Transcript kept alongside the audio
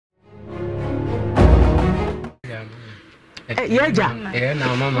Yeja.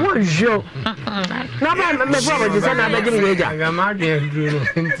 Na mama. What jo? Na ba me for what you say na be jim yeja. Ga ma de nduru no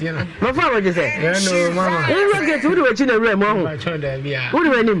ntia. Me for what you say. No mama. You get to do na room ho. Ba cho da bia. Who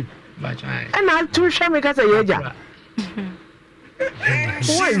do anim? Ba cho ai. And I too sure me ka say yeja.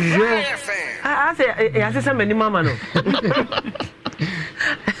 What jo? I say I say many mama no.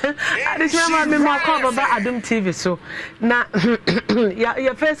 This mama me more call about Adom TV so na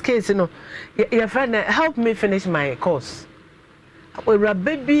your first case you know your friend help me finish my course. We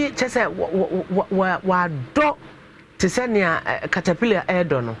baby just say wa do to send ya caterpillar air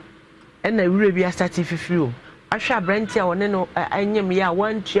dono and na we be start fifiu ahwa brantia won no anyem ya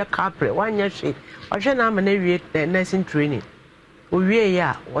one tua capre one ya hwe ohwe na ma na wie nursing training o wie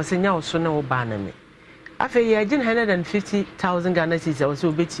ya wo senya wo so na wo ba na me afa ye agin 150,000 Ghana cedis wo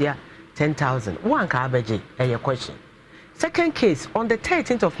so betia 10,000 one ka abeje a question. Second case on the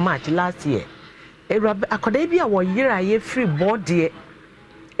 13th of March last year akoda bia wo yira ye free board de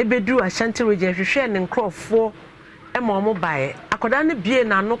ebedu Ashanti region hwehwe ne nkrofo ema omo bae akoda ne bie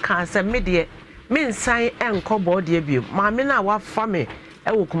na no ka se me de me nsan enko board de bie maame na wa fa me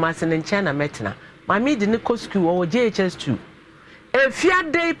ewo Kumase ne nchen na metena maame de ne ko school wo JHS2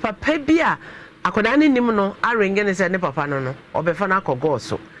 efiade papa bia akoda ne nim no arenge ne se ne papa no obefa na akogo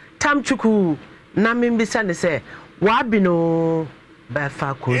so tam chuku na membisa ne se wa bi no ba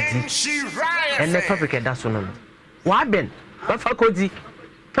fa kodi ene topic da so no wa ben ba fa kodi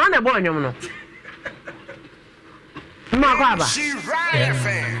na na bo nyom no ma kwa ba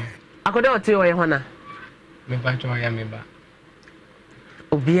akoda oti o ye hona Me ba cho ya me ba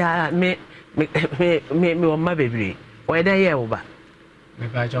obia me o ma bebiri o ye da ye wo ba me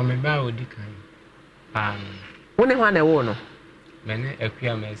ba cho me ba odi kan woni hwa na wo no me ne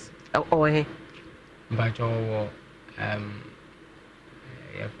akua mes o he ba cho wo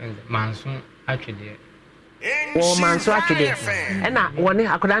ya friend manson atwede wo manso atwede ena woni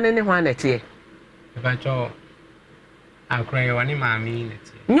akoda ne hwa na tie me ba cho akra ye woni maami ne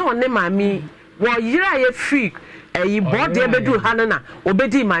tie nyo ne maami wo yira ye free eyi body ebedu hanu na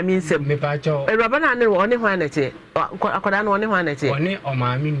obedi maami nsem me ba cho ewraba na ne woni hwa na tie akoda no woni hwa na tie woni o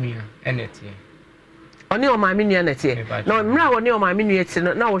maami nua ene tie oni o maami nua na tie no mra woni o maami nua tie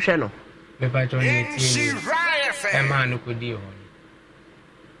no na wo hwe no me ba cho ne tie e ma no kodi ho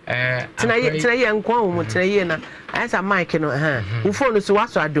tina ye nkwa wo mu tina ye na asa mic no wo phone so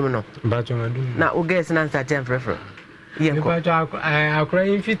waso adum no ba cho adum na o guess na nsa tem frefre ye nko me ba cho akora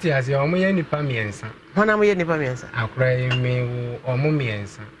infiti ase o mo ye nipa miensa hona mo ye nipa miensa akora me wo o mo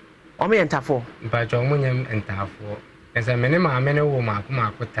miensa o me ntafo ba cho mo nyam ntafo esa me ne ma me ne wo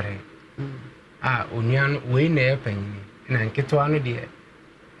maako tere onuan we na e panyi na nketo ano de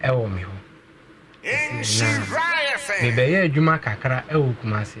e wo me ho me be ye adwuma kakra e wo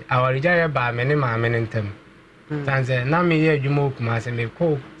Kumase awarija ye ba me ne ma me ne ntam tanze na me ye adwuma wo Kumase me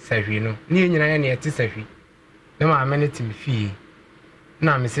ko sahwi no ni nyina ye na ye ti sahwi me ma me ne tim fie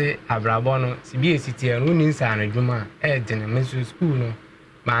na me se abrabo no si bi esitie no ni nsa na adwuma e de ne me so school no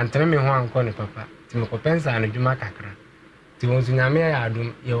ma antene me ho anko ne papa ti me ko pensa na adwuma kakra ti won so nyame ya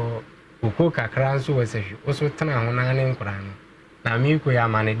adum yo oko kakra nso wo sahwi wo so tena ho na ne nkora no na me ko ya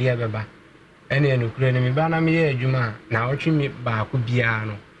ma ne de beba ene enukure ne me ba na me ye adwuma na otwe me ba ko bia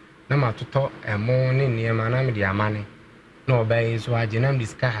no na matoto emo ne niema na me de amane na obaye so age na me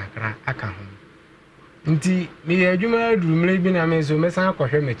diska kakra aka ho nti me ye adwuma adurumre bi na me so me san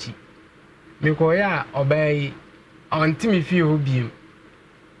akohwe machi me ko ya obaye onti me fie ho biem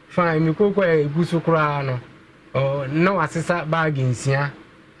fa me ko ko eguso kura no na wasesa bag nsia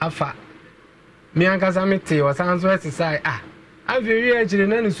afa me ankasa me te wasan so asesa avi agire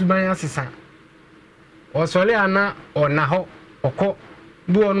na ne suban asesa osole ana ona ho okọ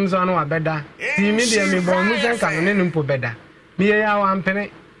bu onum so ana wabeda ti mi de me bo mu san kan ne mpo beda mi ye ya wampene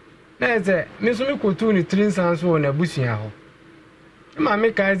na eze me so me kotu ni trinsan so na busua ho ma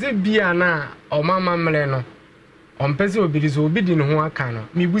me ka ze bia na o mama mre no ompese obidi so obidi ne ho aka no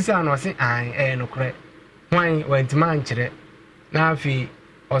mi busa na o se no kre hwan wantima nkyere na afi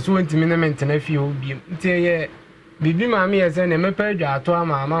oso wantimi na mentena fi obi ntie ye bibi maami ye se ne mepa adwa ato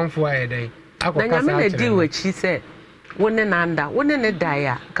ama amanfo ayedai akokasa na nyame na di wachi se wonne nanda wonne ne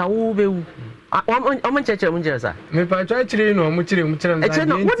daya ka wo bewu o mo cheche mo jeresa mepa twa chire no mo chire na nti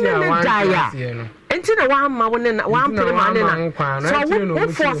wonne daya enti na wa ma wonne na wa mpere ma ne na so wo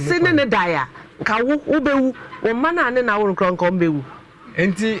force ne daya ka wo bewu wo ma na ne na wo nkronko bewu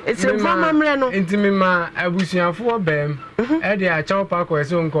enti mema abusuafo bem e de a chaw pa ko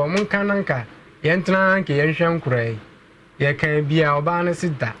so nko mo kan nanka ye ntena nke ye hwe nkurai ye kan bia oba ne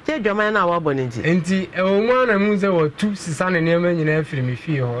sida je dwama na wa boni enti o nwa na mu ze wo tu sisa ne ne ma nyina afiri me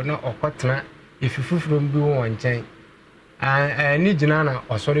fie ho na okotena efifufuro mbi wo nchen ni gyina na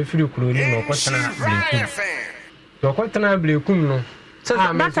osori firi kuro ni no kotena blekum to kotena blekum no so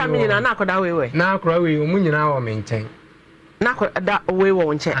that time nyina na akoda we na akora we omu nyina wo me nchen na akoda we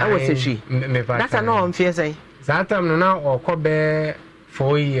wo nchen e wo sehwi that na on fear say that time no na okobe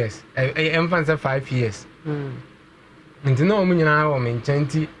 4 years emfanse 5 years nti na omu nyina wo me nchen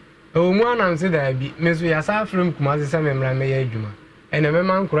ti omu anam se da bi meso ya sa afrem kuma se me mra me ya adwuma ene me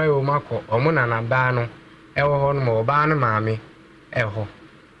man kora yo makọ omu na na ba no ewo ho no mo ba no maame eho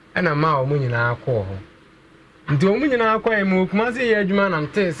ena ma omu nyina akọ ho nti omu nyina akọ emu kuma se ya adwuma na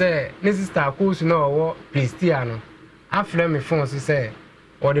mte se ne sister akọ na owo Cristiano afre me phone se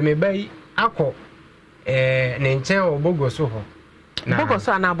o de me bai akọ ne nchen obogoso ho na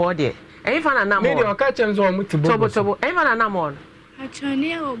bogoso na body eyi fa na na mo me de o ka chem so omu ti bogoso tobo eyi fa na mo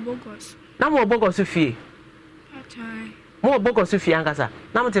achani obogoso na mo obogoso fie achai mo obogoso fie ankasa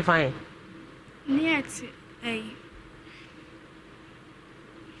na mo te fine niati ei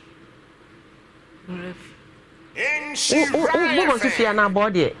bogoso fie na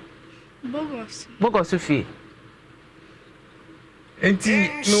body bogoso fie enti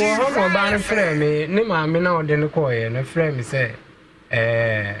no ho mo ba ne frɛ me ne maame na ode ne koye ne frɛ me sɛ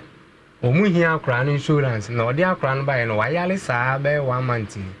omu hia akra no insurance na ode akra no bae no wayale saa be 1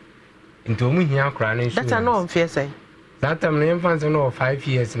 month nti omu hia akra no insurance that no on fear say that time no infant no 5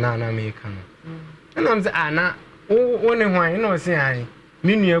 years na me ka no na me say ana wo ne hwan na o se an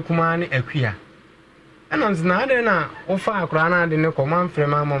me nua kuma ne akua na me say na ade na wo fa akra na ade ne koma mfrɛ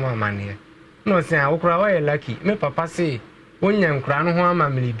ma mama ne na o se an wo kra wa lucky me papa say wonya nkra no ho ama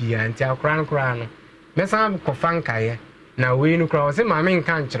mele bia nti akra no kra no me san ko fankaye na we no kra o se ma me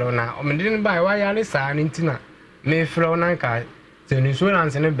nka nkyerɛ na o me de ne bai wa yale saa ne nti na me frɛ na nka se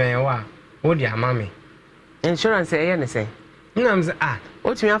insurance ne ben wa wo di ama me insurance e ne say nam se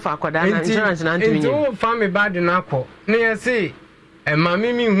o tumi afa akoda na insurance na ntumi nti o fa me bad na akọ na ye se ma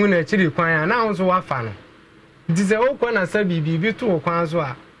me mi hu na chiri kwan na ho so wa fa no nti se o kwa na sa bibi to kwan so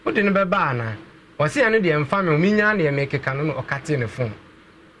a o de ne be ba na o se ane de mfa me o minya na ye me keka no o kate ne phone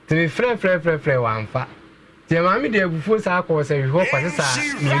ti me frɛ wa mfa ti ma me de abufuo sa akọ se hwe kwa se sa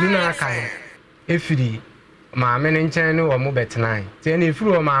mienu na aka efiri ma me ne nkyɛn ne wo mo betenai ti na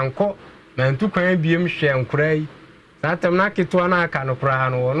efiri o ma nkɔ ma ntu kwan biem hwɛ nkora yi satem na keto na aka no kra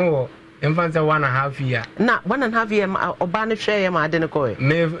no no emfanse 1.5 year na 1.5 year oba ne hwɛ ye ma ade ne koy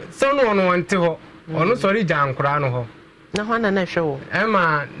me so no no wonte ho ono sori jan kra no ho na hwana na hwɛ wo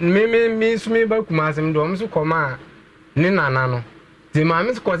ema me sumi ba kuma asem do mso koma ne nana no ti ma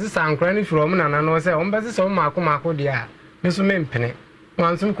me ko se sankra ne firo mo nana no se o mbese so mako dia me so me mpene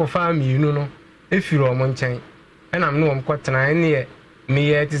wansum ko fa miinu no efiro mo nkyɛn ɛna me no mo kɔtena ne ye me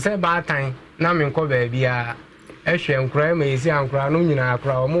ye ti se ba tan na me nkɔ ba bia ehwe nkura ma yesi ankura no nyina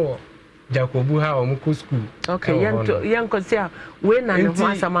akura omo Jacobu ha omo ko school okay yanko sia we na ne ho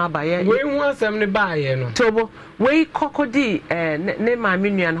asam aba ye we ho asam ne ba ye no tobo we kokodi ne ma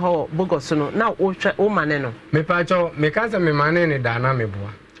menuan ho bogoso no na wo hwe wo mane no me pa cho me ka se me mane ne da na me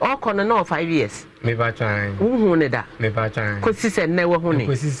boa okono no 5 years me pa cho an wo hu ne da me pa cho an ko sise ne wo hu ne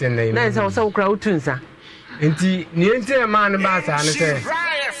ko sise ne na se wo se wo kra utunsa enti ni enti e ma ne ba sa ne se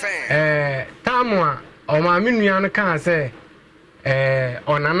tamwa o ma menua no kan se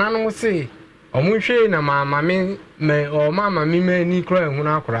onana no se o mu hwe na mama me o mama me ni kro ehunu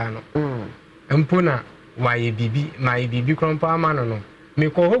akora no empo na waye bibi mai bibi krompa ama no me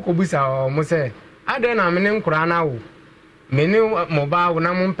ko hoko busa o mu se ade na me ne nkora na wo me ne mo ba wo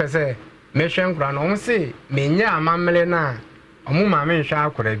na mo mpese me hwe nkora no o mu se me nya amamele na o mu ma me hwe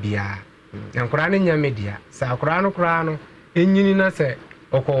akora bia nkora ne nya media sa akora no kora no enyini na se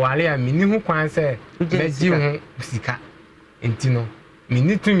okowale a mini hu kwan se beji hu sika entino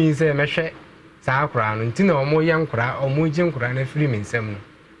mini tumi se mehwe saa akora no entino omo ye nkora omo ji nkora na firi mensem no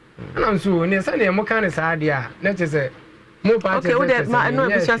ana nso ne se ne mo kan saa de a na che se mo pa che okay no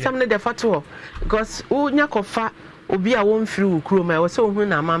be sam ne de fato because unya kofa obi a won firi ukuro ma wo se ohun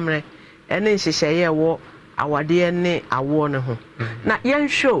na amamre ene nhyehyeye wo awade ne awo ne ho na yen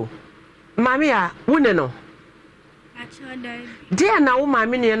show mami a wune no dia na wo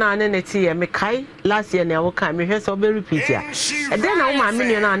maame nua na ane neti ye me kai last year na wo kan me hwese obe repeat ya dia na wo maame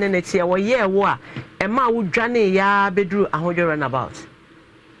nua na ane neti ye wo ye wo a e ma wo dwane ya beduru ahodwo run about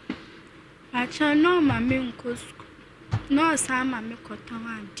acha no maame nkosu no sa maame koton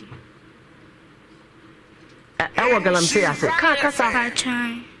ade e wo galamse ase ka kasa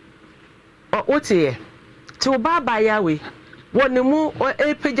acha o wotie ti wo baba ya we woni mu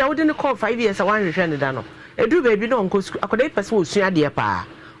e pagya wo de ne call 5 years a wan hwehwe ne da no edu baby no nko school akoda pese wo sua de pa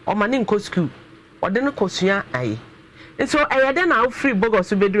o ma ne nko school o de ne ko sua ai so eyade na free bogo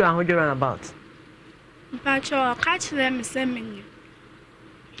so beduru ahodwo run about Pacho, catch them, semi.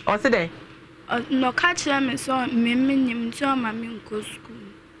 Or today? No, catch them, so me, so my go school.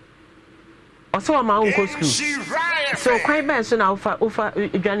 Or so my own school. So quite bad, so now offer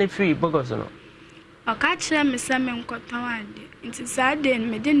Johnny free Bogosono. Or catch them, semi, cotton. It is sad, then,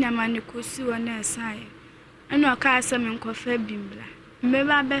 me didn't money could see on their side. And no car, some coffee bimbla. Maybe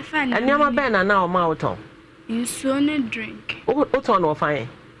I be fine. And you're Ben and now Mauton. You soon drink. What on or fine?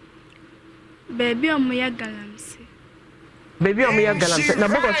 Baby on my galamsey. Baby on my galamsey. Now,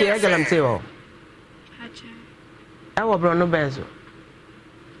 Bogo to your galamsey. I will bring no benzo.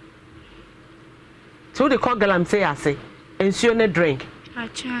 So the call galamsey, I say, and soon drink. I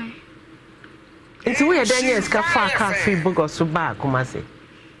try. It's weird, then yes, Cafa Cafe Bogo so bad, come I say.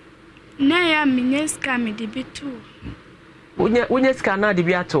 Nay, I mean, yes, come me debit too. When you scan the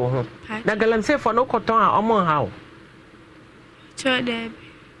beer to home. Na galamsey for no cotton or more how. Sure, Deb.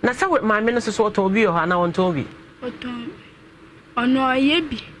 Na sa what my minister so to be or Hannah on Toby. Or no, ye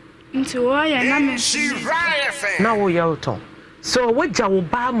be into why I am. Now we are ton. So what Jaw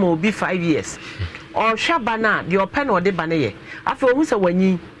Bam will be 5 years. Or Shabana, your pen or the banner. After who's a when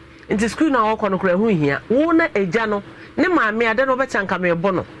ye into school now, who here, wona a jano, ne mammy, I don't know better come a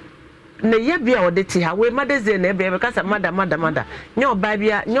bono. Ne ye be our ditty, how we mothers in a baby because a mother. No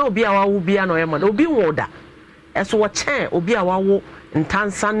baby, no be our will be an oil, will be water. As what chair will be our walk in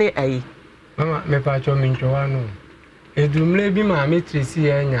town Sunday, eh? Mamma, me pacho minchoano. It will maybe my mistress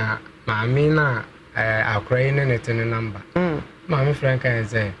here, Mamina, a crane and a number. Mammy Frank and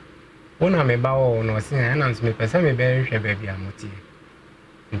say, when I'm a bow no sin, announce me, Passami berry, baby, amoti.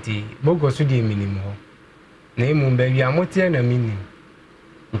 Nti Bogo Sudi minimo. Name baby, amoti and a minim.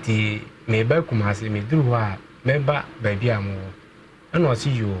 Nti me bakumasi me drew her, meba baby amo. And was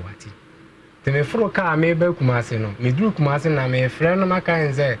you what it. The me fro car me bakumasi no, me drew kumasi na me friend of my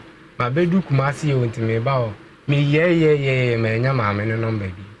kind say, my bedu kumasi you into me bow. Me ye, me nyama me no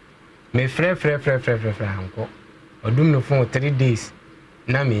baby. Me frɛ anko. Odum no phone 3 days.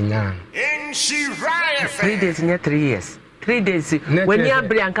 Na me nyan. 3 days in 3 years. 3 days. When you are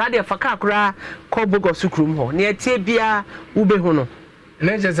Brianka, de faka kura ko Bogo sukrum ho. Ne tie bia wo be hu no.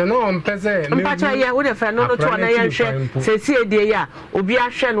 Na je se no mpese me. Mpacha ye wo de fa no to na ye hwe. Se si edie ya, obi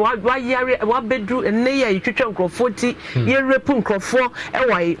ahwe no wa yare wa bedru ne ye twetwe nkrofo ti, ye repu nkrofo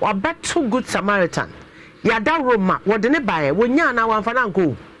e wa beto good Samaritan. Ya da Roma, wo de ne bae, wo nya na wan fa na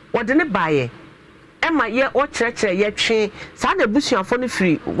nko. Wo de ne bae. Ema ye o kyerɛkyerɛ ye twe saa na busuafo no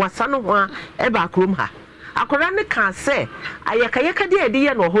firi wasa no ho e ba krom ha akora ne ka sɛ ayakayaka de ade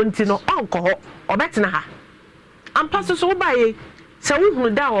ye no ho nti no onko ho obetena ha ampa so wo bae sɛ wo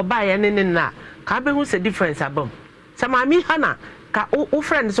hunu da wo bae ne na ka be hu sɛ difference abam sɛ maami ha na ka wo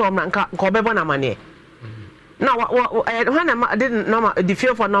friend so omna nka obebo na mane na ha na didn't no the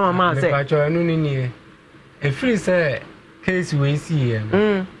fear for no mama sɛ ba cho anu ni ni e free sɛ case we see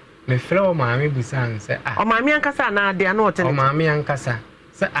me flow maami busan say o maami ankasa na de na otene o maami ankasa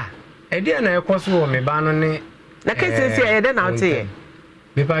say e de na ekoso wo me ba no ne na kese se e de na ote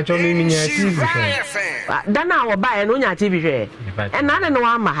me pa cho me nya TV da na wo ba e no nya TV hwe e na ne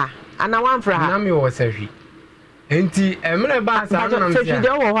wa ma ha ana wa mfra ha na me wo sahwi enti emre ba sa no na se de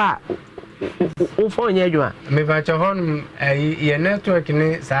wo ho a o fo nya adwa me pa cho hon ye network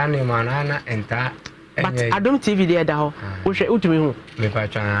ni sa ne ma na enta. But Adom TV there da ho wo hwe utumi hu me pa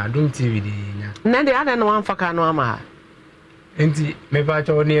cha Adom TV de nya na de ada no wan faka no ama enti me pa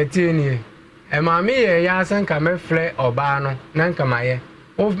cha oni etie ni e ma me ye ya san ka me frɛ oba no na nka ma ye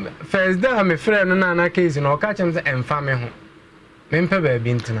o first day me frɛ no na case no ka chem se emfa me ho me mpa ba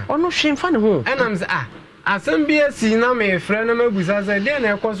bi ntina ono hwe mfa ne ho enam se asem bi asi na me frɛ no mabusa se de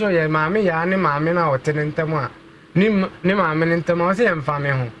na ekoso ye ma me ya ne ma me na otene ntam a ni ma me ntam o se emfa me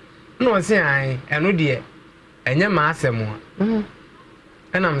ho no se ai eno de enye ma asem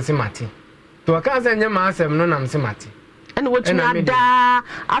a enam se mate to aka se enye ma asem no nam se mate ene wotumi ada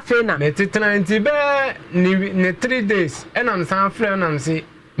afena me titena nti be ne 3 days enam san frɛ nam se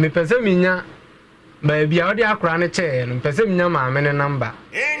me pese minya ba bia odi akora ne che no pese minya ma me ne number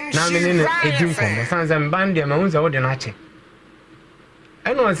na me ne ejim ko san se mban de ma hu se wo de na che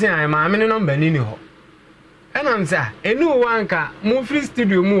eno se ai ma me ne number ni ho enam se enu wanka mu free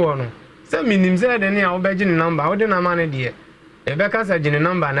studio mu wo no se minim se de ne a wo beji ne number wo de na ma ne de e be ka sa ji ne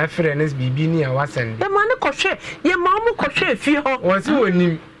number na frɛ ne bibi ni a wa send e ma ne kohwe ye ma mu kohwe fie ho wo se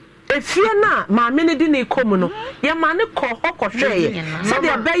wonim efie na ma me ne di ne kom no ye ma ne ko ho kohwe ye se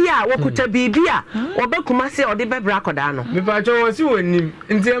de be ya wo kuta bibi a wo be kuma se o de be bra koda no me pa cho wo se wonim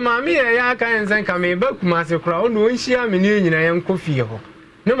nti ma me ye ya ka ensen ka me be kuma se kra o no nhia me ne nyina ye nko fie ho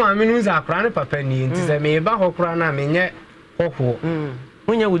ne ma me nu za kra ne papa ni nti se me ba ho kra na me nye hoho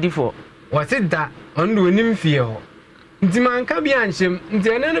wonya wudifo wo se da on do nim fie ho nti manka bi anhyem nti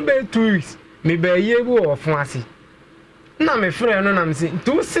ene no be 2 weeks me be ye bi wo fo ase na me frɛ no na me se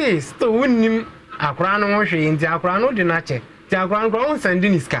 2 6 to wonnim akora no ho hwe nti akora no de na che ti akora no ko send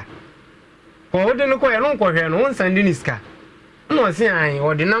ni ska ko de no ko ye no ko hwe no send ni ska no se an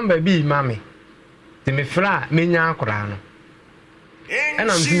o de number bi ma me ti me frɛ me nya akora no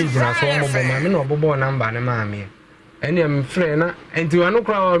ena me jina so mo bo ma me no bobo number ne ma me ene me frɛ na nti wa no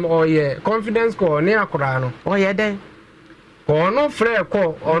kora o ye confidence call ne akora no o ye den ono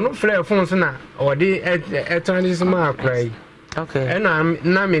frɛ phone so na o de etranisi ma akora yi okay ena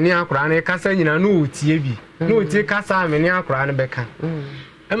na me ni akora ne kasa nyina no otie bi no otie kasa me ni akora ne beka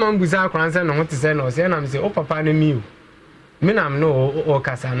ema mbuza akora se no ho te se no se na me se o papa ne mi o me na me no o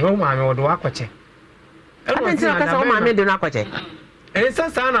kasa no ma me o do akɔche atenti o kasa o ma me de no akɔche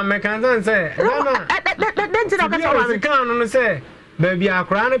sasa na me kan san se na denti o kasa o ma me kan no se baby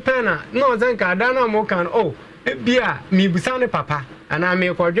akora ne pena no zan ka da na mo kan bia mi busa ne papa ana me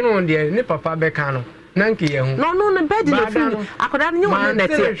kɔdweno de ne papa beka no nanke ye hu no ne bed na free akoda nyi won na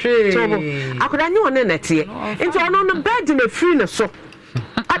tie akoda nyi won na tie nti ono no bed na free na so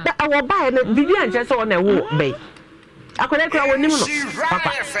ada awo ba na bibi anje so na wo be akoda kura wonim no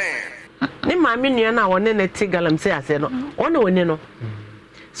papa ni maami nua na won na tie galam say ase no ona woni no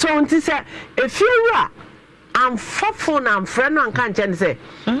so nti say efiura am fofo na am frɛ no anka nche ne say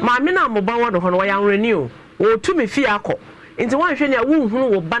maami na mo ba wo no ho no wa yan renew o tu me fi akɔ nti wan hwe ne a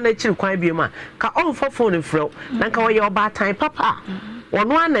wonhunu wo ba na chiri kwan bi ma ka onfa phone frɛw na nka wo ye oba tan papa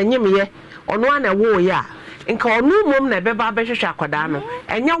ono ana nyimye ono ana wo ye a nka ono mom na beba behwehwe akoda no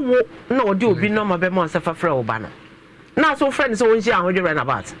enya wo na odi obi no ma be ma sefa frɛ wo ba no na so friend so wonji ahodwe na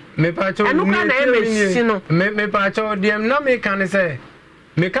about me pa cho enu ka na emesi no me pa cho dem na me kan say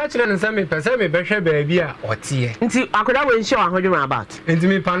me ka kire ne say me pese me behwe ba bi a otie nti akoda wonji ahodwe na about nti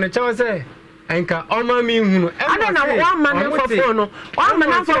me pa ne cho say enka oma mi hunu ada na one man for phone no one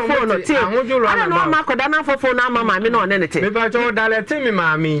man for phone no tie ada na ma koda na for phone na mama mi na one ne tie me ba cho dalete mi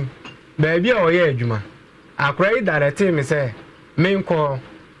maami ba bi a oye adwuma akora yi dalete mi say me nko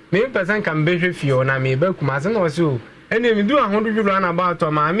me person kan behwe fie na me ba kuma se na so ene mi du ahodwuro na ba to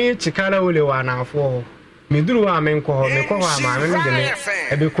maami chikara ole wa na afo me duru wa me nko me ko wa maami ne de ne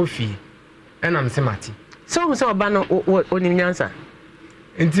e be ko fie ena mse mati so oba no onim nyansa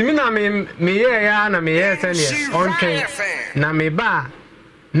ntimi na me ye ya na me ye se ne ontwen na me ba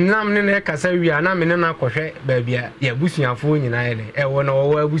nam ne ne kasa wi na me ne na kɔhwɛ ba bia ya busuafo nyina ye ne e wo na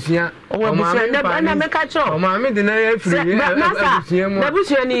wo abusua na me ka cho o ma me de na ya firi abusua mu na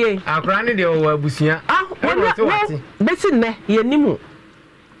busua ni ye akora ne de wo abusua besi ne ye nimu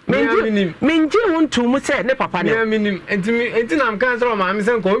menji wontu mu se ne papa ne minim enti na mkan so ma me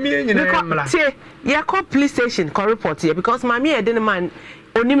se ko mi nyina ye mla ye call police station call report here because mami e de man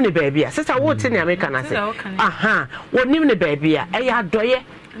onim ne baby a sesa wo te ne America na se aha onim ne baby a e ya doye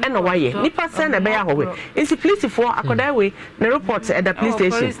e na waye nipa se na be ya howe nsi police for akoda we na report at the police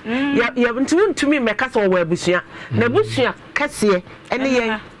station ya ntumi meka so wo abusua na abusua kase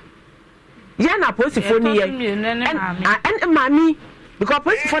ene ye na police for ni ye en mami because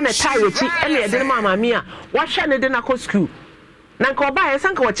police for na tie chi ene ye de mama mi a wa hwe ne de na ko school na nka oba ye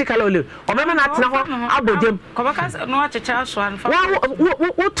sanka wo chikala ole o mema na atena ho abodem ko baka no achecha so an fa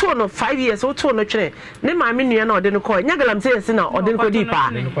wo to no 5 years wo to no twere ne maame nua na ode no ko nyagalam say yes na ode no ko di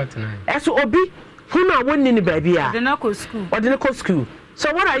pa eso obi hu na wonni ni baabi a ode no ko school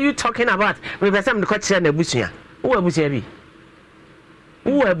so what are you talking about we be some ko kire na abusua wo abusua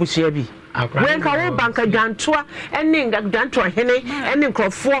bi when ka wo banka dwantoa ene dwantoa hene ene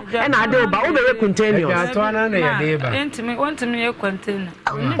nkrofo ene ade ba wo be container dwantoa na ye de ba want me container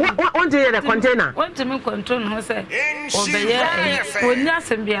want ye the container want me control ho say obeye onya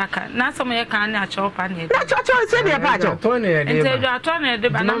sembi aka na som ye kan na chopa na na chopa se de ba jo to na ye de ba dwantoa na ye de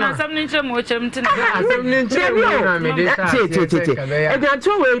ba na sam ni nche mo chem tin asam ni nche mo na me de sa e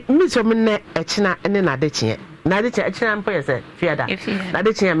dwantoa we mi so me ne echina ene na de chie na de che echina mpo ye se fiada na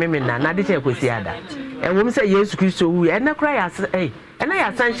de chie me na de che kwesi ada e wo me se Yesu Kristo wu e na kra ya ena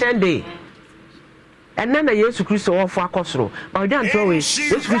ya sunshine day ena na Yesu Kristo wo fo akosoro ba dwantoa we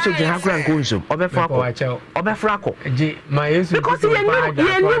Yesu Kristo je ha kra nko nsom obefra ko ji ma Yesu because ye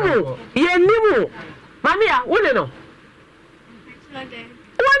nimu mami a wole no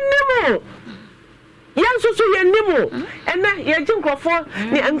wonimu yansusu ye nimu ena ye jinkrofo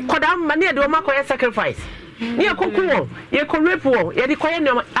ni nkoda ma ne de o makoye sacrifice ni ekoku wo ye ko rape wo ye de koye ne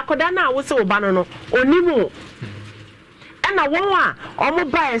akoda na wo se wo ba no onimu ena won a omo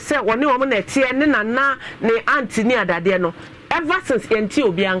ba ese woni omo na tie ne nana ne auntie ni adade no ever since enti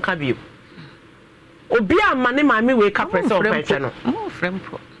obi anka bi obi ama ne maami we ka press of pressure no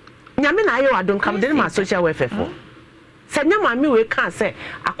nyame na ayo adom kam de ma social welfare for se nyama mi we kan se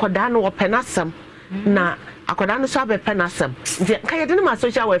akoda no wo penasem na akoda no so abepenasem nti ka ye de ma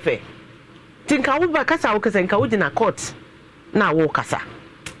social welfare tinka wo ba kasa wo kasa nka wo di na court na wo kasa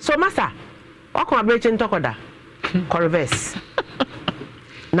so masa wako abreche ntokoda corvus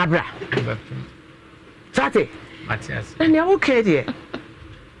nabra sate Matias na ya wo kede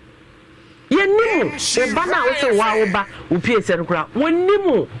ye nimu e ba na wo se wa wo ba wo pie se nkura wo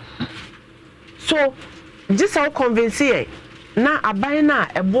nimu so jisa wo convince ye na aban na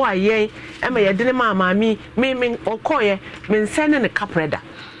ebo ayen e ma ye de ne ma mi okoye me nsene ne kapreda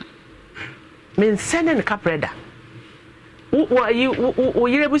wo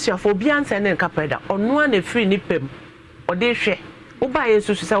yire busuafo bia nsene ne kapreda ono a na free ni pem ode hwe wo ba ye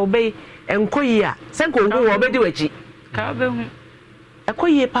susu sa wo be enkoyi a senko hu wo be di wachi ka be hu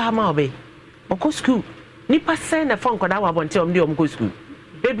ekoyi pa ma obe oko school ni pa sen na fon koda wa bonte om di om ko school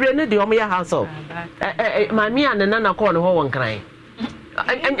bebre ne de om ya house of mami an na ko no ho won kran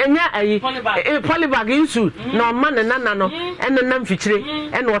anya ayi polybag insu na o man na no enne na mfikire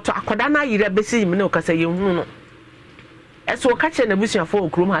enne oto akoda na yire besi mi ne okasa ye hu no eso ka che na busuafo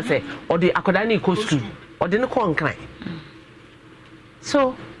okrom ha se odi akoda na iko school odi ne ko nkran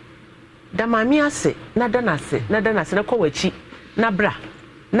so da mami ase na danase na ko wachi na bra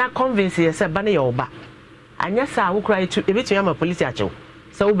na convince yese ba ne yoba anya sa wo kra etu ebetu ya ma police achew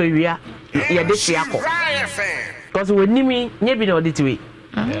sa wo bewia ye de tia ko because wonimi nye bi na oditiwe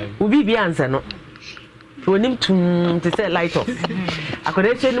wo bi ansa no wonim tum to say light off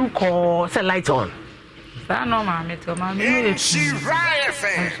akoda chenim ko say light on sa no ma me to ma me no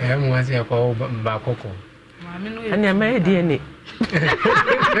e mu wasi ko ba koko ma me no ani ama edi eni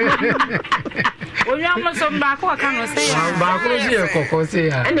oya mo so ba ko ka no say ba ko si koko se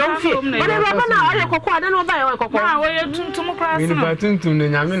ya ani o fi ode ba na ore koko ada no ba ye koko na wo ye tuntum kra se no ba tuntum ne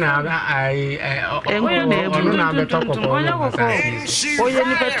nyame na ai ono na be to koko oye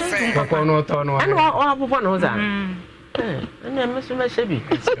ni betuntum koko no to no ani o apopo no za ani amesu ma shebi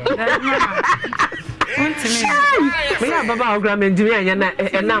me ya baba ogra me ndimi anya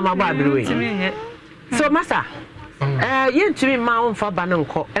na ma ba abirwe so masa yentumi ma wonfa ba no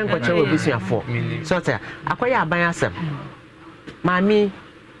nko enkoche wo busuafo so ta akoya aban asem mami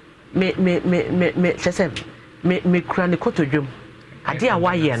me chese me kura ne kotodwom ade a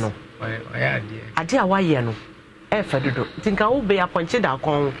waye no ade a waye no e fa dodo tinka wo be aponche da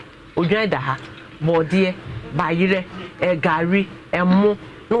kon odwan da ha bode ba yire gari emo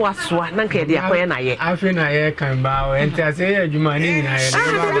no wasoa na nka de akoye na ye afi na ye kan ba o enti ase ye adwuma ni nyina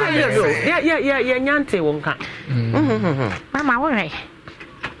ye ya nyante wonka mama wo hwe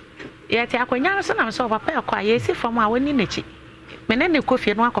ye ti akonya no so na so papa akwa ye si fam a woni nechi mene ne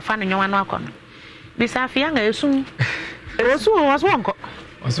kofie no akofa no nwa no akono bisa afia nga esun osu wonko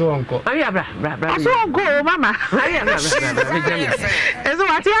ari abra osu wonko mama ari abra ezo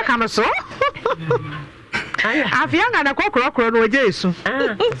wati aka no so afia nga na kokoro no oje esu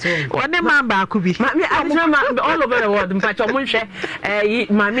wone mamba akubi mami adisema all over the world mpacho munhwe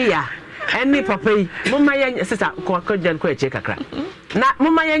mami ya eni papa yi mumma ya sisa ko jan ko eche kakra na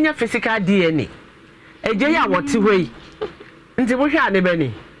mumma ya nya physical DNA eje ya woti hoi nti bo hwa ne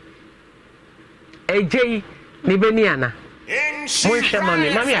bani eje ni bani ana munhwe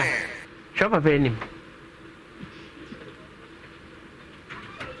mami ya hwa papa enim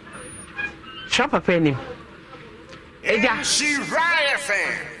hwa papa enim eja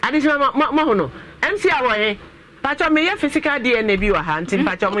adisema ma hono MC awoye pacho me ye physical DNA bi wa ha nti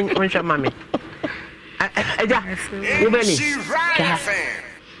pacho monhwe mami eja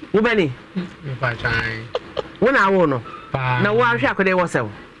ubeni pacho ai wona wo no na wo ahwe akode wo sew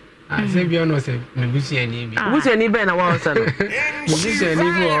ase bi ono se me busuani bi busuani be na wo se no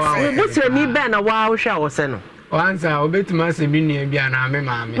busuani bi wo busuani be na wo ahwe wo se no wansa obetuma se mi nua bi ana me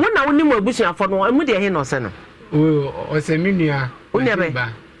maame wona woni mo busuafo no mu de he no se no o se mi nua woni be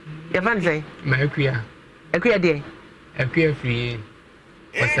ya fan say ma akuya de akuya free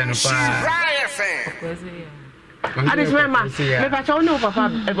o se no pa adisema me pacho woni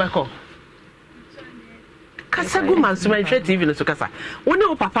papa ebeko kasa go man so my TV no so kasa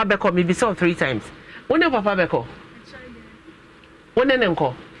woni papa beko me be so 3 times woni papa beko woni ne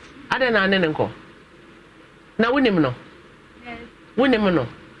nko ade na ne nko na woni no woni no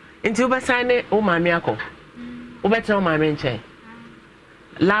nti obesan ne o maami akọ obetra o maami nche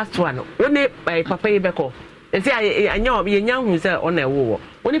last one woni papa yi beko esi anya ye nya hu se ona ewo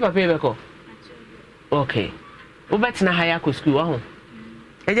woni papa yi beko okay obetra higher school wa ho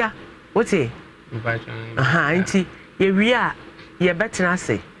eja woti nti ye wi a ye betra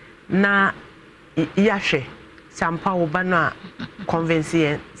ase na ya hwe sampa oba na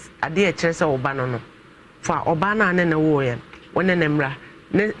convince ade e kire se oba no fa oba na ne wo ye wone ne mra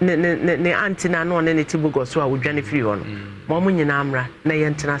ne auntie na no ne tibugo so a wodwane free ho no ma mo nyina mra na ye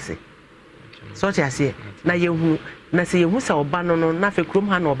ntena se so ti ase na ye hu na se ye hu sa oba no na fe krom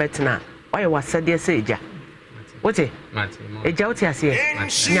ha na obetena oye wasade se eja wote eja wote ase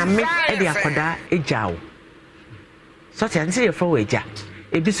nyame e de akoda eja wo so ti ase ye fo eja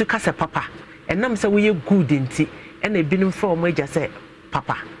ebi su kase papa enam se wo ye good nti ena ebinum fo mo eja se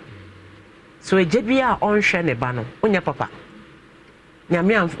papa so eja bi a onhwe ne ba no onya papa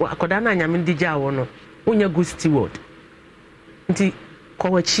nyame akoda na nyame digya wo no onya good steward nti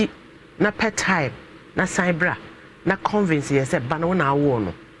kowachi na pet time na cybra na convince ye se ba no na awo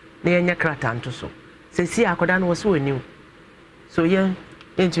no na yenya krata nto so se si akoda no so oni so ye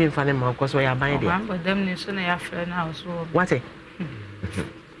enti mfa ne ma so ya ban dia ba dem ni so na ya frɛ na so what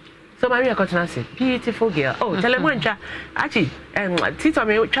so Maria Kotanasi, beautiful girl. Oh, tell them when actually, Tito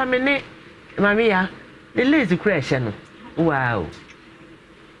me chamene Maria, the lazy creation. Wow.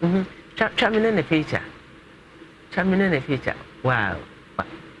 Chamene in the picture. Chamene in the picture. Wow.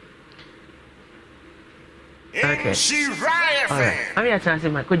 Okay. All right. Maria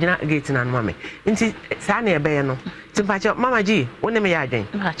Kotanasi, my could not get in on mommy. Inti Sani Bayano. Timpacho, Mama G, when me again.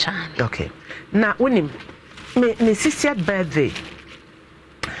 Okay. Now, when him, me sister birthday.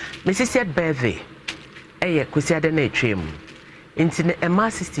 My sister birthday kwesiade na etwem nti na ema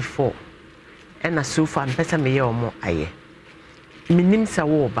 64 na sofa mpesa me ye omo aye minim sa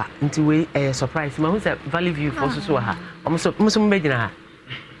wo ba nti we surprise ma hu say Valley View for so ha omo so mbegina ha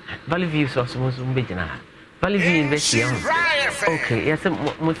Valley View so mbegina ha Valley View University okay yes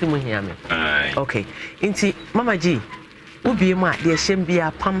mo hia me okay nti Mama G ubi ma de hyem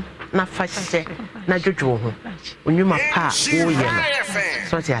bia pam na fashe na dwodwo ho onwuma pa wo ye no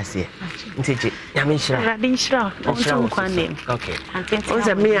so ti ase nteje nyame nshira radin shira onto nkwane okay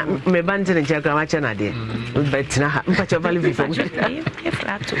onse me bande ne jaga ma chana de betina ha mpacho Valley View for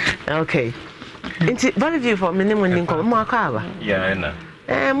okay nti Valley View for me ne mo nko mo akwa ya na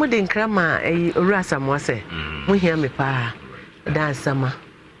mo de nkrama owura samwa se mo hia me pa dan sama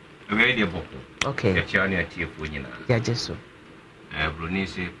we dey boko okay ya chiani atiefo nyina ya jesu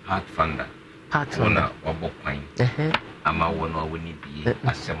Brunise Pathfinder. Pathfinder. Wabokwan. Ama wono woni bi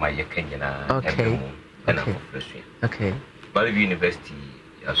asema ye kanyina okay. Okay. Valley University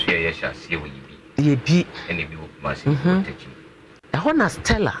aso ye sha se wo yibi. Ye bi. Ene bi wo kumase teaching. Hona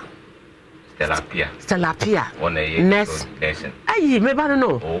Stella Pia. Ona ye lesson. Ayi me ba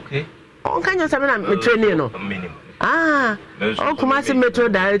no. Okay. On kanyo se me na me training no. Minimum. On kumase metro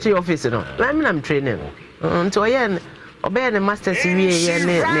directory office no. Na me na me training. Nto ye obey the masters wie ye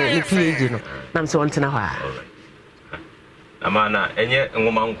ne PhD no nam se wontena ho a amana enye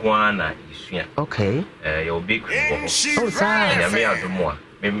ngoma nko ana isua okay ye obi kwo ho sa ya me adomo a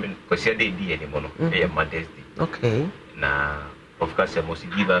me kwese de di eni mo no ye Mother's Day okay na professor must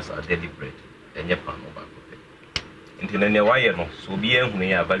give us a daily bread enye pan no ba ko ntina ne wa ye no so obi ehunu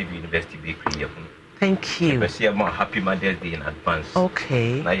ya Valley University bakery ye ho thank you me say more happy Mother's Day in advance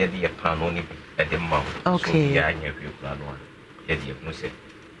okay na ye de pan no ni okay. Ya nya hwe kula no ya die no se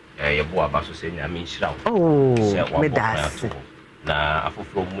ye bo aba so se nya me nhira oh me das na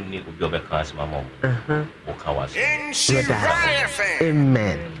afoforo mu ni obi obeka asema mo wo ka was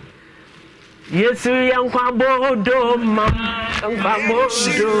amen Yesu yankwa bodo mam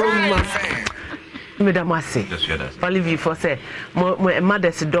me da mase Valley View for say mo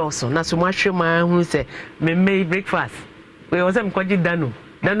mothers doors na so mo ahwe ma hu se me make breakfast we was am kwaji danu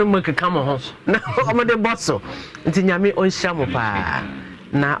nanu make come ho na omo de bosso nti nyame onhia mo pa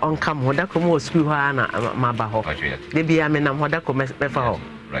na onka mo da ko mo school ho na ma ba ho de bia me na mo da ko me fa ho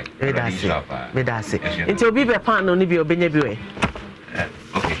right me da se nti obi be pan no ni bi obenya bi we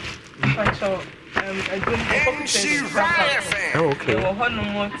okay so okay we no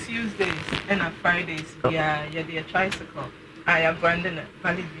more Tuesdays and Fridays yeah the tricycle I am branding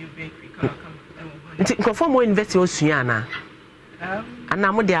Valley View Bakery come nti ko mo invest o sua na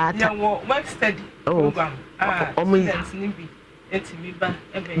ana mo de ata ya wo work study program students ni bi etimi ba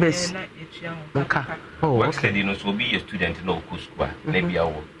ebe na etua ho work study no so be a student no go school na bia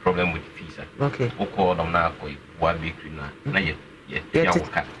wo problem with fees okay o ko dom na ko wa bakery na ye ya wo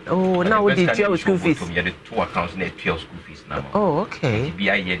ka now we dey share school fees you the two accounts na share school fees na okay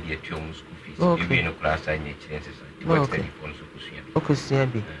bia ye dey share school fees e be no class anya chinese so work study for so kusia okusia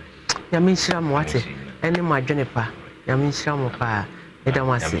bi ya me nhira mo ate ene mo adwene pa ya me nhira mo pa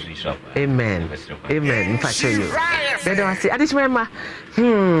edamasi amen mpacho you edamasi adishima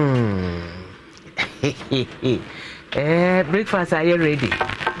breakfast are you ready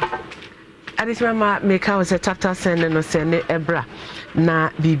Adismama make was a chapter send no send Obra na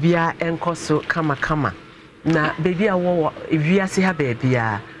bibia enkoso kama na baby awo ewiase ha baby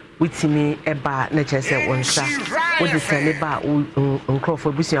witimi eba na chese wonsa wo de send ba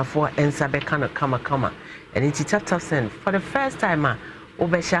nkrofo busuafo ensa be kama and it's chapter send for the first time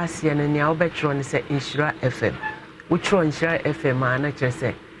obesha ase no nia obetro ne se Insura FM wotro Insura FM na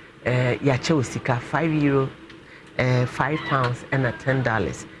chese ya che osika €5 £5 and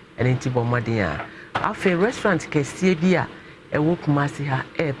 $10 and into Bomadia. After restaurant Kessie Bia, a walk massy ha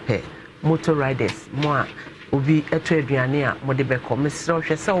airpay, motor riders, moi, ubi a trade biania, Modebeco, Miss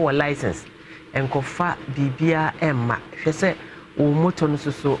Roche, so license, and Kofa Bibia Emma, she said, O motor no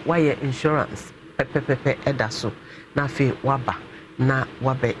so, wire insurance, pepe edaso, nafi waba, na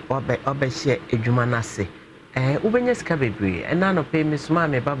wabe, obeshe, a jumanase, Ubenyas cabebri, and none of pay Miss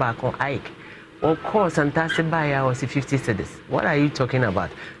Mammy Babacon Ike. Of course, and that's by hours 50 cedis. What are you talking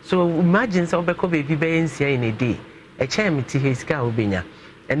about? So imagine so baby being in a day. A chime to his car ubinya.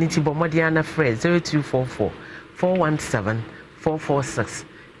 And it's Bomadiana Fred 0244 417 446.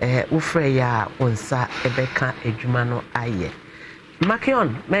 Ufreya unsa ebeka ejumano aye.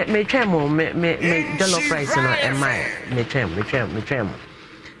 Makion, me tremo, me dollar price no and my me trem.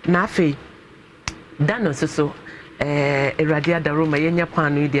 Nafi Dano so. Eradia da Roma yenya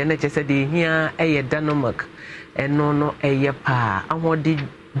panu de na chese de hia eye danomak eno no eye pa awodi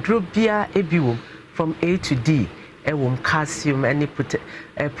drobia ebiwo from A to D ewom calcium any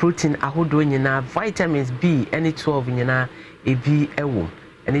protein ahodo nyina vitamins B any 12 nyina ebi ewom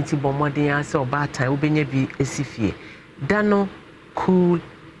eni ti bomoden ase oba tan obenya bi esifie dano cool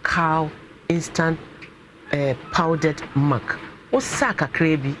cow instant powdered milk osaka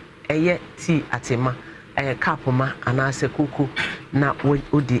krebi eye tea atema kapoma anase kuku na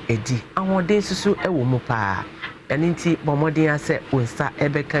odi edi awode susu ewo mu pa eninti bomodin ase wonsa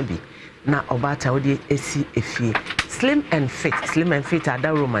ebeka bi na obata odi esi efie slim and fit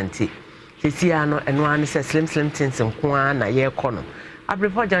ada romantic sisi ano eno an se slim things nko na ye kono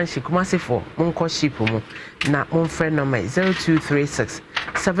abrepo janshi kumasifo monko ship mu na monfre number 0236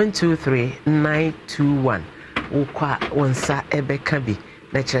 723 921 ukwa wonsa ebeka bi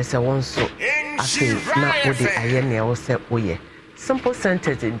na chese wonso afi na wode ayene wo se woye simple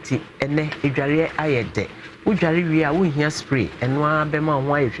sentence nti ene edware ayede wodware wi a wo hia spray eno abema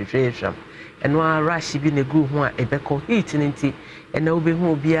ho ayehwehwehwam eno a rush bi na gu ho a ebeko heat nti ene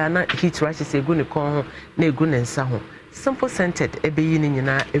obehu obia na heat rush se egu ne kon ho na egu ne nsa ho simple sentence ebeyi ne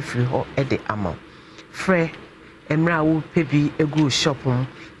nyina efiri ho ede ama frɛ emra wo pebi egu shop mu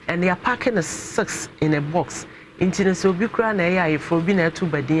and they are packing a 6 in a box into the so bi kra na ya ifro bi na etu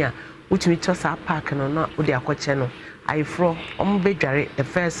badin a utumi tosa park no na odi akoche no ifro bedware the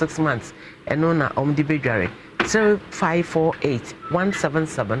first 6 months eno na di bedware 0548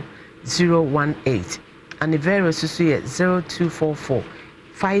 177 018 and the various susu 0244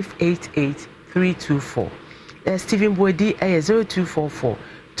 588 324 Stephen Boydi 0244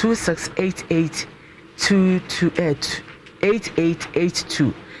 2688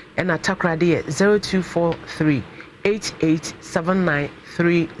 8882 and Atakradi 0243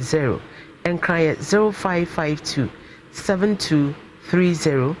 887930 and cry at 0552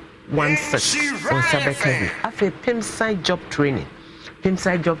 723016 on Sabekavi. After Pimside job training.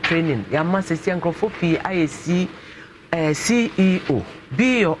 Yamma Sisi Angrofopi ISC CEO.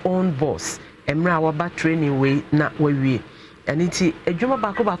 Be your own boss. Emra waba training way na we. And it's a Juma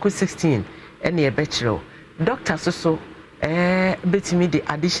Bako 16 and a bachelor. Doctor so betimi the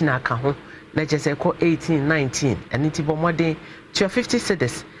additional account. Na just call 18, 19, and it's bomode to 50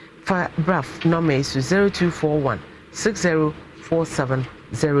 cedis for BRAF number is 0241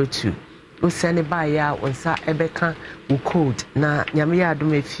 604702. We send it by ya on sa ebeka u code na nyame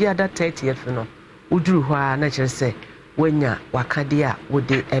adom efia da 30th no uduru hwa na kire se wanya wakadia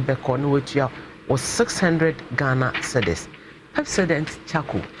wode ebeko no wetua o 600 Ghana cedis. Pepsodent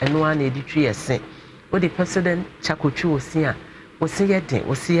Chako eno an editwi ese wode Pepsodent Chako twi osia wosi yeden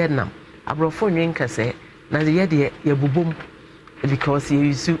wosi yenam abrofo nwenka se na ye de yebubom because you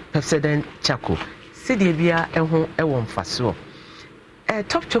use Pepsodent Chako sidie bia eho ewo mfaso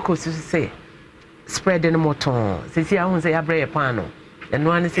top choco say spread in moton sisi ahun say abre pan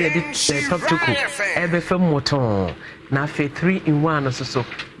no an say the top choco ebe fam moton na fe 3 in 1 so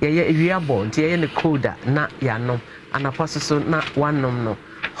ye ewiabo nti ye ne coda na yanom anapaso so na wanom no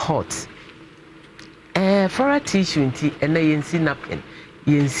hot for a tissue nti ena yensi napkin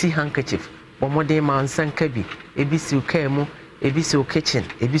yensi handkerchief bomode ma nsanka bi ebisi ukemu ebisi kitchen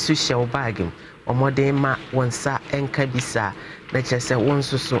ebisi shell bag omode ma wonsa enka bisa na chese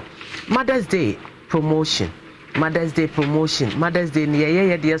wonso so Mother's Day promotion Mother's Day promotion, Mother's Day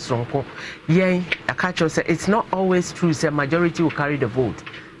near dear sonko. Yen, I catch you say it's not always true, say majority will carry the vote.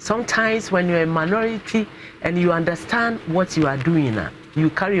 Sometimes when you're a minority and you understand what you are doing now, you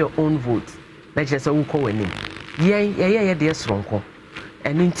carry your own vote. Let's just say uko wenim. Yen, dear sonko.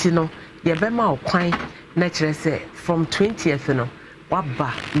 And intino, ye bema o kwine, naturally say from 20th no,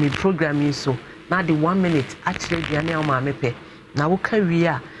 waba me program you so. Now the 1 minute actually the ane o mepe. Na wuka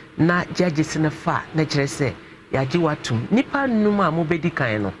wiya na judges na fa naturally say. Yaji watum nipa numa mo bedi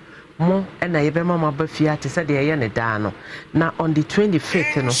kan no mo na yebema ma ba fia te se de ye ne da no na on the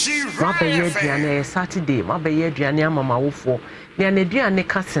 25th no ma ba ye aduane Saturday ma ba ye aduane amama wofo ne na aduane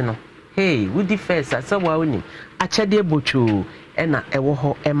kase no hey wudi first asa wa onim achede bocho na ewo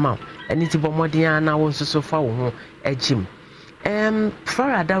ho ema eni ti bomodin na won soso fa wo ho agim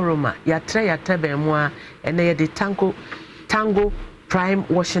Florida Roma ya tre mu a na ye de tango prime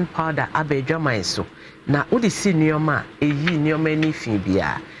washing powder abedwaman so na udi si nioma eyi nioma ni fin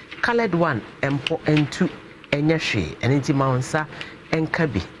bia colored one empo entu enye hwe enti ma onsa enka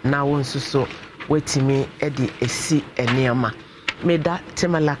bi na won suso wetimi edi esi enioma meda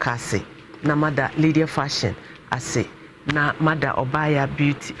temalaka ase na mada Lydia Fashion ase na mada Obaya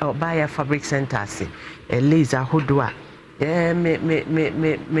Beauty Obaya Fabric Center ase Eliza Hodua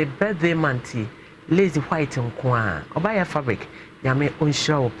me birthday manti lazy white nko Obaya Fabric nyame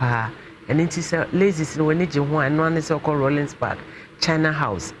onhira pa and it is lazy when you want one is called Rollins Park, China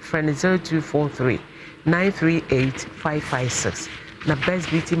House, friend 0243 938 556. Na best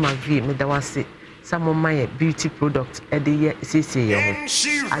beauty McVie, me da wase some of my beauty products at the year CC.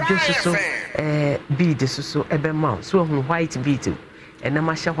 I just so bead so ebe mount, so white bead, and a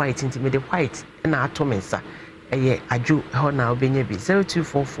masha white into me the white and atomensa. I do how now be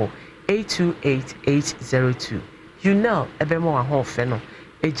 0244 828 802. You know, ebe more whole fennel.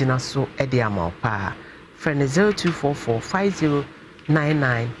 Ejina so ediama pa friend 0244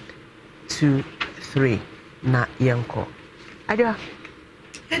 509923 na yenko adia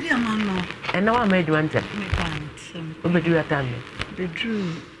ediama no and now I made one time obedu atame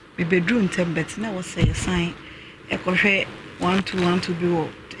bedroom tembet na wo say sign e ko hwe 1212 bi wo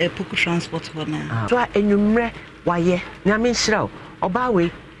e poku transport for na so enwumre waye nyame nhira oba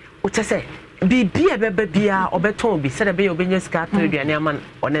we wo tese bibia bebe bia obeton bi se de be obenya sika to aduane ama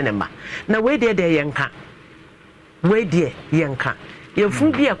onenema na we de yenka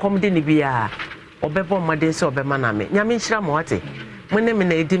yefu bia komde ne bia obebo mmade se obema na me nyame nhira mo wate mone me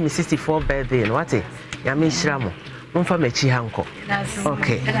na edi me 64 birthday no wate nyame nhira mo mfa machi hanko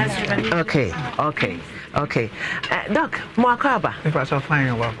okay doc mo akaba if I so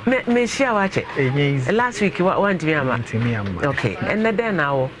fine wa me share wache last week want me ama okay and then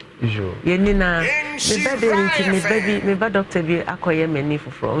now yenina me baby me ba doctor bi akoye mani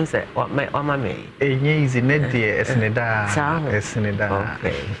foforo unse o ma me enye easy ne de esneda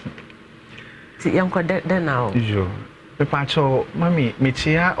okay ti yanko then now jo me pacho mami me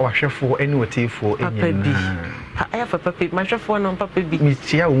chia wahwefo eni wotifo enye I have a puppy, my chef one on puppy be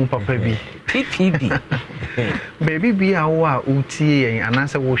Michia papa bi PPB baby bi awa utie and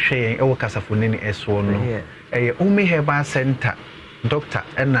answer wo share e wo kasafo ne eso no umi heba center doctor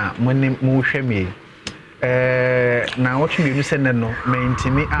na money mu hweme na what me you send no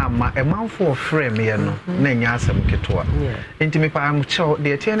mentimi ama e manfo frame ye no na nya asem ketoa entimi pa am cho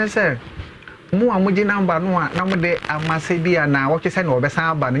de tiene se mu amuji number no na mo de amase bia na wo twese na obesan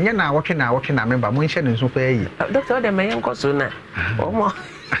aba no nya na wo twe na member mo nhye ne nso fa yi doctor de mayen koso na omo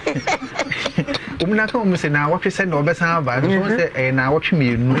umna ka umse na wo twese na obesan aba so se na wo twe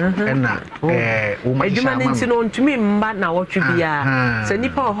mienu na wo ma eduma nti no ntumi mba na wo twe bia se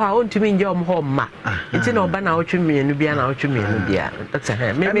nipa ho a ontumi nje om ho ma nti na oba na wo twe mienu bia na wo twe mienu bia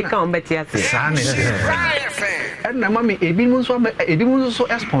doctor me ka on beti ase sa ne na mami ebi mu so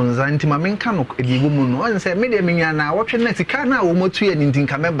sponsor nti mami nka no ebi mu no on say me de menya na wo twe na sika na wo motu ya nti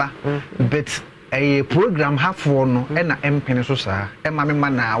nka meba but a program hafo no na empene so saa e mami ma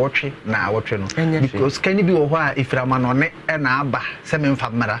na wo twe no because can be wo ho a iframa no ne na aba se me mfa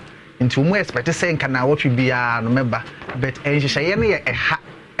mara nti wo mo expect say nka na wo twe bia no meba but enhyehyɛ ne ye ha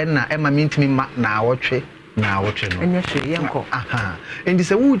na e mami ntimi ma na wo twe na wo twe no enya hwe yenko endi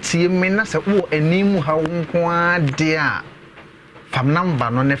se wutie me na se wo animu ha wo nko ade a fam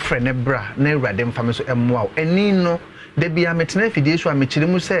number no ne frɛ ne bra na awurade mfam so emmoa wo eni no de bia metena fidie so a mekire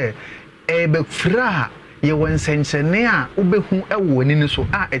mu se ebe fra ye wonsenchene a obehu ewo ni so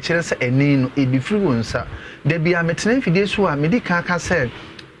a ekire se eni no ebi firi wonsa de bia metena fidie so a medika ka se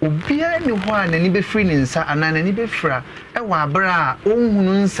obia ni ho a nani be firi ni nsa ana nani be fra ewa abra a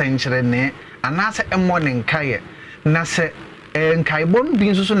onhunu nsenchire ne anase emmo ne nkaye na se nkaibon bi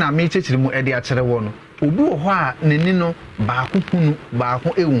nso so na me chechire mu ede akere wo no obi wo ho a neni no baako hunu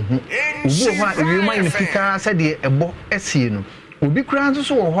baako ehunhu obi wo ho a ewima ne fika se de ebo esie no obi kura nso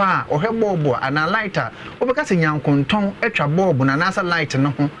so wo ho a ohwe bulb ana lighter obeka se nyankonton etwa bulb na nasa light no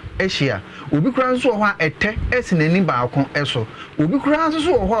ho ehia obi kura nso wo ho a ete esi nani baako eso obi kura nso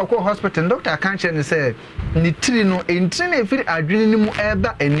so wo ho a ko hospital doctor kan che ne se ni tiri no entiri na efiri adwene ni mu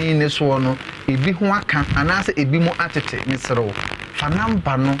eba ani ne so no ebi ho aka anasa ebi mu atete ni serew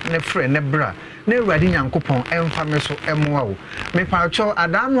fanamba no ne frɛ ne bra ne Awurade Nyankopɔn emfa me so emoa wo me paacho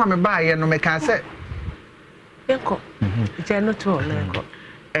adanu a me baaye no me ka se yeko je no to leko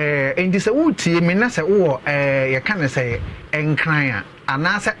endi se wutie me na se wo ye ka ne se enkran a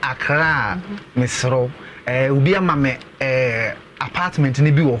anase akra me sro obi ama me apartment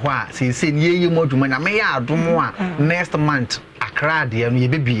ne bi wo ho a se ne yeye moduma na me ya adomo a next month akra de no ye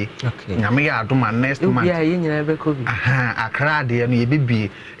bebie na me ya adoma next month ya ye nyina be ko bi akra de no ye bebie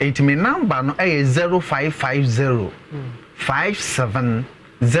enti me number no 0550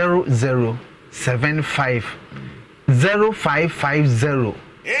 570075 0550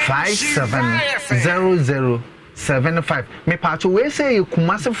 570075 me pacho we say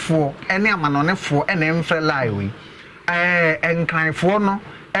kumasefo ene amanonefo ene emfre live enkranfo no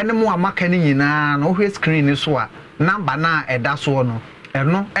ene mo amaka ni nyina no hwe screen ni so a number na eda so no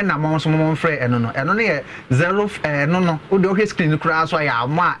eno ena mo so mo mfre eno no eno ne 0 no no o de hwe screen kura so ya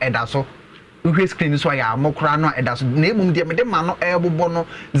mo a eda so hwe screen so ya mo kura no eda so na emum de me de ma no ebobo no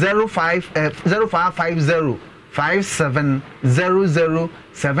 0550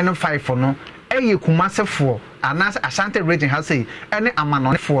 570075 no eye kumasefo anas Ashanti region ha say ene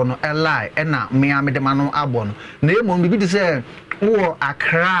amanonefo no elai ena me amedema no abo no na emom bibi de say wo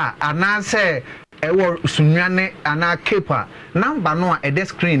Accra anase ewo sunwane ana kepa number no a ede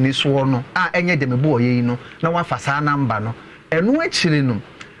screen ni so no a enye de mebo oyi no na wa fasa number no enu akire no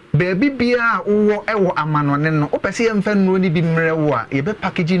baby bia wo ewo amanone no opese ye mfa nuo ni bi mre wo a ye be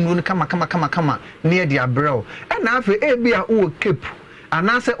package nuo ni kama na ye de abrɛw ena afi e bia wo kepu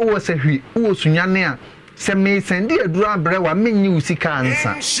anase wo sehwi wo sunwane a se me sendi aduru abrɛw a menyi usika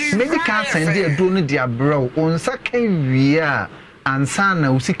ansa medical sendi aduru no de abrɛw onsa kan wie a ansa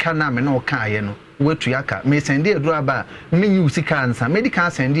na usika na me no kaaye no wetu yaka me sendi aduru aba menyi usika ansa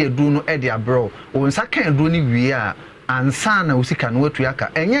medical sendi aduru no e de abrɛw onsa kan aduru ni wie a ansa na usika no wetu yaka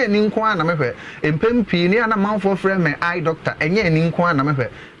enye ni nko ana mehwe empempi ni ana manfo frɛ me eye doctor enye ni nko ana mehwe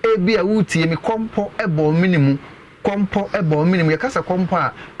e bia wutie mi kompo ebo minimum kompo ebo minimum yakasa kompo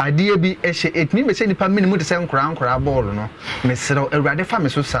a ade bi ehye etni be se nipa minimum de se nkora ball no mesero Awurade fa me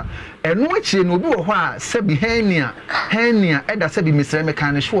so sa eno akire no obi wo ho a sabi hania eda sabi mesere me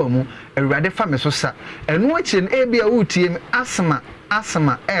kan hwe mu Awurade fa me so sa eno akire no e bia wutie mi asma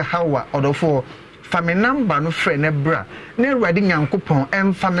hawa odofo fa me number no frɛ ne bra ne Awurade Nyankopɔn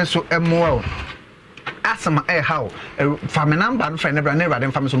emfa me so emoa asama how fa me number no frɛ ne bra ne Awurade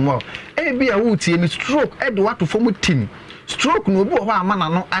emfa me so mo e bia wutie mi stroke e de wato fom team stroke no obi wo ho amana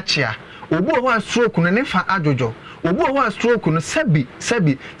no achia obi wo ho stroke no ne fa ajojo obi wo ho stroke no sabi se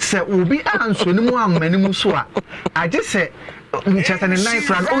obi anso ni mu amani mu so a age se nchata ne nine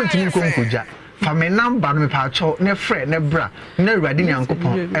friend o ntimi nkonkoja fa me number no me pa cho ne frɛ ne bra ne Awurade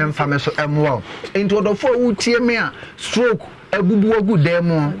Nyankopɔn emfa me so emoa enti odofo wutie me a stroke ebubu ogu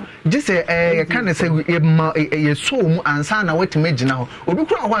demo gise ye kan se ye so mu ansa na watime gina ho obi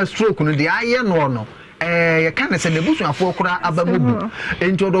kura ho stroke no de aye no ye kan se ne busuafo kura abamubu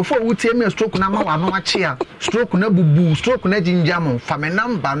enti odofo wutie me stroke na ma wa no ache a stroke na bubu stroke na jinjam fa me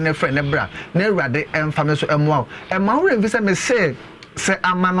number ne frɛ ne bra na Awurade emfa me so emoa e ma wo remfisa me se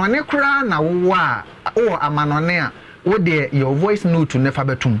amanone kura na wo a wo amanone a wo de your voice note ne fa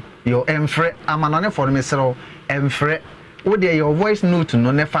betum your emfre amanone for me sero emfre wo de your voice note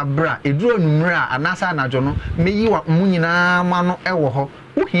no ne fa bra eduro numra anasa anajo no meyi wa munyina ma no ewo ho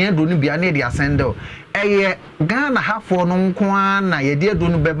wo hia do no bia na de asende eye Ghana hafo no nko na ye de do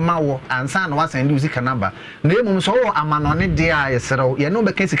no be ma wo ansa na wa sende usika namba na emum so wo amanone de a yeserew ye no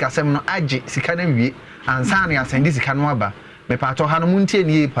be ka sika sem no age sika na wie ansa na ya sende sika no aba me pato ha no muntie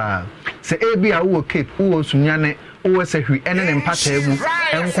ni pa se ebi a wo cape wo sunyane wo sehwi ene ne mpata mu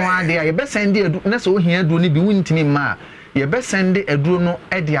enko ade a ye be sende edu na so hia do no bi wuntimi ma ye be sende eduro no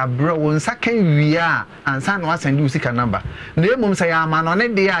e de abrɛ wo nsa kan wie a ansa na wa sende usika number na emum se ya ama no ne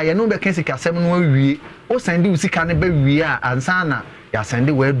de a ye no be ka sika sem no wie o sende usika ne be wie a ansa na ya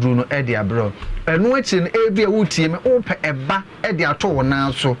sende we eduro no e de abrɛ eno achi no ebi a wutie me o pe eba e de ato wo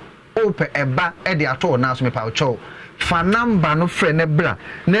na so o pe eba e de ato wo na so me pa cho fa number no frɛ ne bra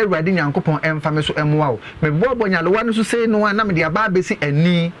na awurade nyankopɔn ɛmfa me so ɛmoa wo me bobo nyalewa no so sei no na me de aba besi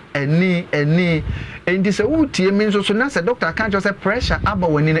ani enti sɛ wotie me nso so na sɛ doctor kan just say pressure aba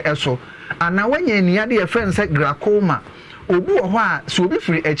wani no ɛso ana wanya aniade yɛ friend sɛ glaucoma obi wɔ hɔ a so obi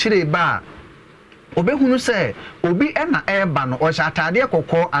firi akyire ba obehunu sɛ obi ɛna ɛba no ɔhyɛ atade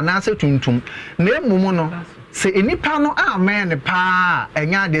kɔkɔɔ anaasɛ tuntum na emumu no sɛ enipa no amen ne pa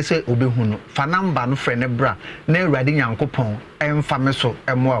ɛnya ade sɛ obehunu fa number no frɛ ne bra na awurade nyankopɔn ɛmfa me so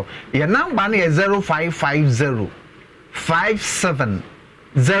ɛmoa yɛ number no yɛ 0550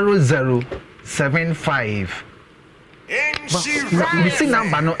 570075 bisi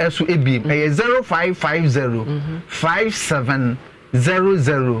number no ɛso ebiem ɛyɛ 0550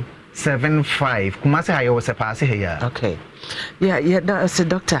 570075 kumase ha yɛ wɔ sepase ha ya okay yeah that's the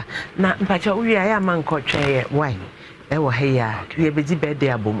doctor na mpacha we ya man ko twe why e wo ha ya we beji birthday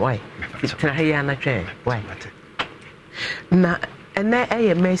abom why tena ha ya na twe why na ene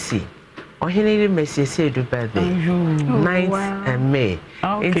eye mercy ohenere mercy say do birthday 9th and May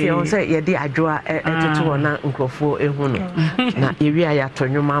enti o say ye di adwoa etutu wona nkrofo ehu no na ewi aya to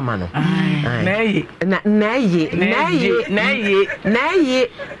nwuma ama no na ye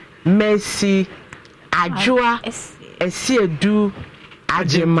mercy adwoa esiedu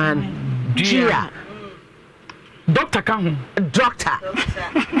ajeman dia doctor kan doctor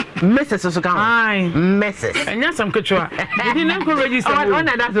Mrs. Osukan Mrs. Enya sam kechwa did na ko register one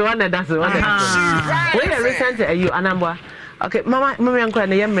that's we recent you anambwa okay mama yankwa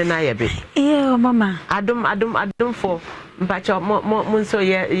na yemme na ye be yeah mama adom for mpacha mo so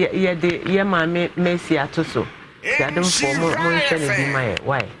ye de ye ma me Messi atoso adom for mo nse ne bi mai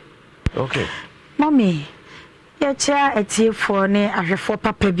why okay mommy ya cha etiefo ne ahwefo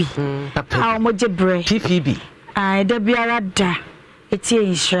papa bi a mo je bre PPB da biara da etie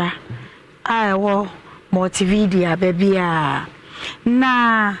insra a wo multimedia babia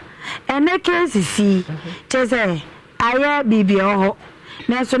na ene kesisi cheze aya bibia ho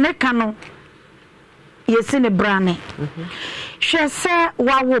na so ne ka no yesi ne brane hwe se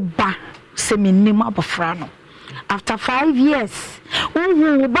wawo ba se menim abofra no after 5 years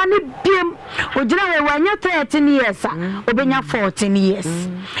wo ba ne biem ogira we wanya 13 years obenya 14 years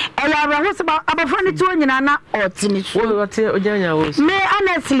eya ra ho se abofra ne to nyina na otini so ojanya wo me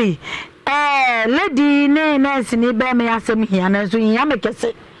honestly lady ne nurse ni be me asem hia na so hia me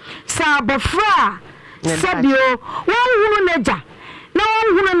kese sa abofra sabio wo hunu neja na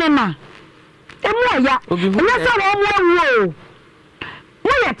wo hunu ne na emu oya na so wo wo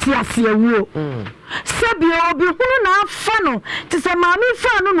wo ya ti ase wo sabio obi hunu na afa no ti se maami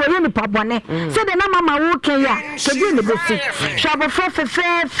fa no no ye ni pabone se de na mama wo ken ya kebi ne besi shabo fe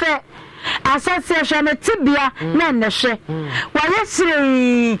asase hwe tibia na nnehwe wa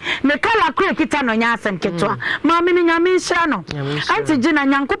yesiri me kala kure kita no nya asem ketwa maami ni nyame nhira no anti gina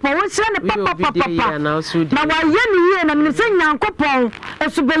nyankopon wo nhira ne papa na wa ye ni ye na me se nyankopon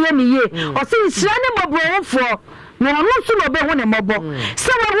esubeye ni ye o se nhira ne mobofo no amusu no be ho ne mobo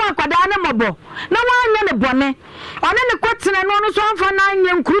se wo ho akwada ne mobo na wa anya ne bone one ne kwetene no so amfa na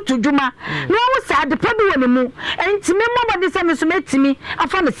anya nkrutu djuma no wo sa de pa bi wo ne mu enti me mobo de se me so metimi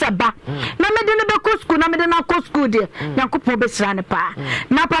afa ne seba na me de ne be ko school na me de na ko school de nyankopon be sira ne pa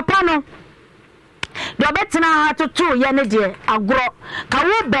na papa no do betena ha toto ye ne de agoro ka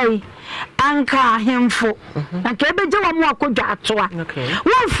wo bai anka hemfo na ka ebe je wo mu akodwa atoa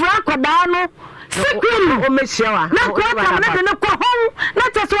wo mfra akoda no sikuru o meshiawa na ko ta na de ne ko hon na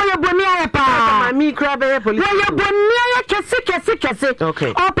ta so ye boni aye pa mami kra be police ye boni aye kese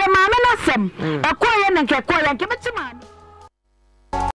okay o pe mama na sem e ko ye na ke ko ye nke beti mama